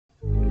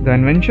The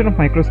invention of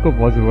microscope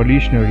was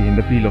revolutionary in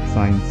the field of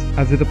science,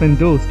 as it opened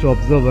doors to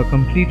observe a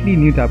completely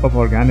new type of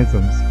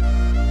organisms.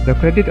 The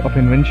credit of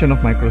invention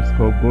of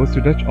microscope goes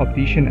to Dutch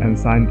optician and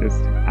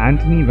scientist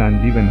Antony van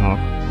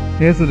Leeuwenhoek.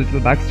 Here's a little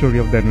backstory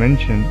of the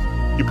invention.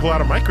 You pull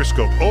out a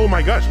microscope. Oh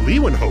my gosh,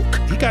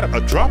 Leeuwenhoek. He got a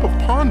drop of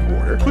pond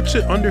water, puts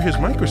it under his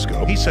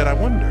microscope. He said, I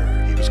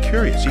wonder. He was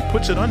curious. He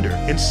puts it under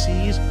and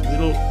sees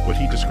little, what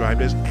he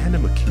described as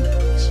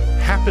animalcules,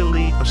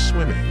 happily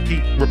a-swimming.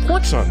 He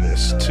reports on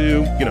this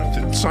to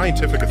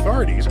scientific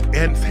authorities,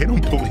 and they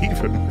don't believe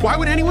him. Why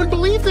would anyone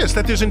believe this?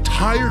 That there's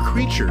entire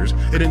creatures,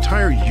 an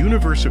entire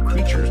universe of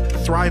creatures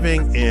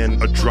thriving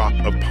in a drop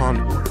of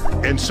pond water.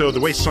 And so the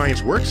way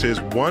science works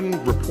is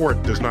one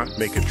report does not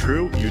make it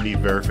true. You need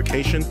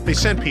verification. They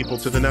sent people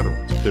to the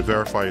Netherlands to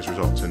verify his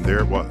results, and there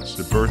it was,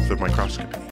 the birth of microscopy.